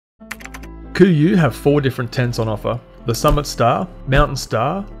Kuiu have 4 different tents on offer: the Summit Star, Mountain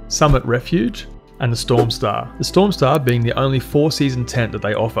Star, Summit Refuge, and the Storm Star. The Storm Star being the only 4-season tent that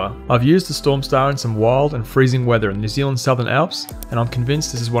they offer. I've used the Storm Star in some wild and freezing weather in New Zealand's Southern Alps, and I'm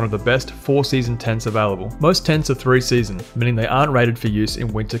convinced this is one of the best 4-season tents available. Most tents are 3-season, meaning they aren't rated for use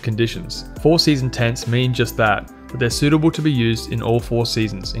in winter conditions. 4-season tents mean just that, but they're suitable to be used in all 4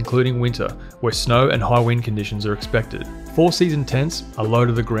 seasons, including winter, where snow and high wind conditions are expected. 4-season tents are low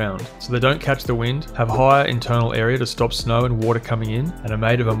to the ground, so they don't catch the wind, have higher internal area to stop snow and water coming in, and are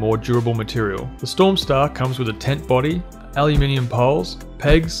made of a more durable material. The Storm Star comes with a tent body, aluminium poles,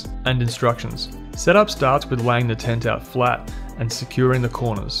 pegs, and instructions. Setup starts with laying the tent out flat and securing the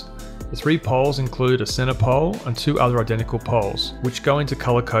corners. The 3 poles include a center pole and 2 other identical poles, which go into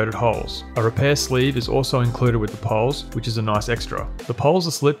color-coded holes. A repair sleeve is also included with the poles, which is a nice extra. The poles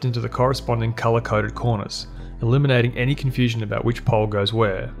are slipped into the corresponding color-coded corners, eliminating any confusion about which pole goes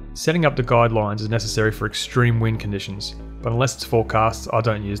where. Setting up the guidelines is necessary for extreme wind conditions, but unless it's forecast, I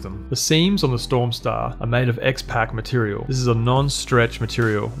don't use them. The seams on the Storm Star are made of X-Pack material. This is a non-stretch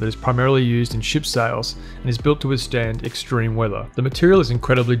material that is primarily used in ship sails and is built to withstand extreme weather. The material is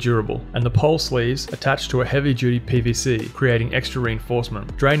incredibly durable, and the pole sleeves attach to a heavy-duty PVC, creating extra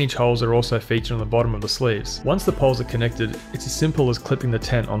reinforcement. Drainage holes are also featured on the bottom of the sleeves. Once the poles are connected, it's as simple as clipping the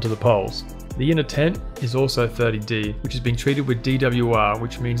tent onto the poles. The inner tent is also 30D, which has been treated with DWR,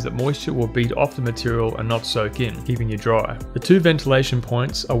 which means that moisture will bead off the material and not soak in, keeping you dry. The 2 ventilation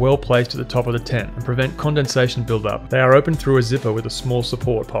points are well placed at the top of the tent and prevent condensation buildup. They are opened through a zipper with a small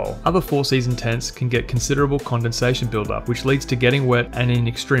support pole. Other 4-season tents can get considerable condensation buildup, which leads to getting wet, and in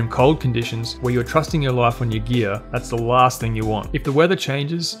extreme cold conditions where you're trusting your life on your gear, that's the last thing you want. If the weather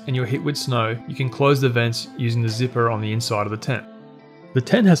changes and you're hit with snow, you can close the vents using the zipper on the inside of the tent. The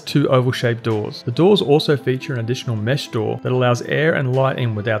tent has 2 oval-shaped doors. The doors also feature an additional mesh door that allows air and light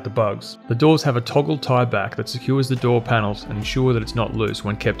in without the bugs. The doors have a toggle tie back that secures the door panels and ensure that it's not loose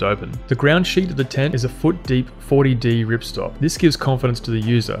when kept open. The ground sheet of the tent is a foot-deep 40D ripstop. This gives confidence to the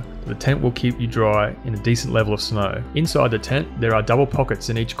user that the tent will keep you dry in a decent level of snow. Inside the tent, there are double pockets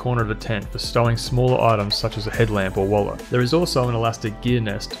in each corner of the tent for stowing smaller items such as a headlamp or wallet. There is also an elastic gear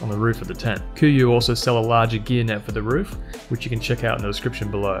nest on the roof of the tent. Kuiu also sell a larger gear net for the roof, which you can check out in the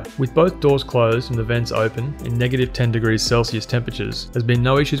description below. With both doors closed and the vents open in -10 degrees Celsius temperatures, there's been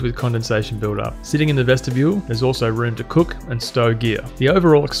no issues with condensation buildup. Sitting in the vestibule, there's also room to cook and stow gear. The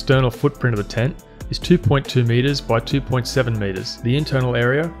overall external footprint of the tent is 2.2 meters by 2.7 meters. The internal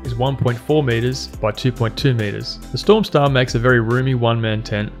area is 1.4 meters by 2.2 meters. The Storm Star makes a very roomy 1-man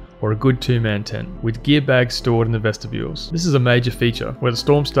tent, or a good 2-man tent, with gear bags stored in the vestibules. This is a major feature, where the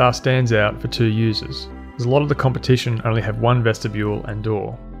Storm Star stands out for 2 users, as a lot of the competition only have 1 vestibule and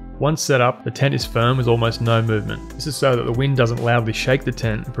door. Once set up, the tent is firm with almost no movement. This is so that the wind doesn't loudly shake the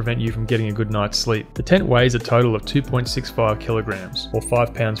tent and prevent you from getting a good night's sleep. The tent weighs a total of 2.65 kilograms, or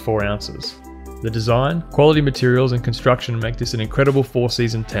 5 pounds 4 ounces. The design, quality materials and construction make this an incredible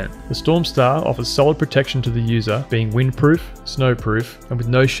 4-season tent. The Storm Star offers solid protection to the user, being windproof, snowproof, and with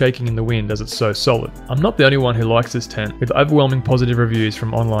no shaking in the wind as it's so solid. I'm not the only one who likes this tent, with overwhelming positive reviews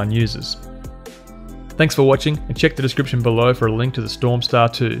from online users. Thanks for watching, and check the description below for a link to the Storm Star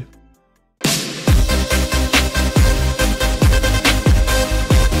 2.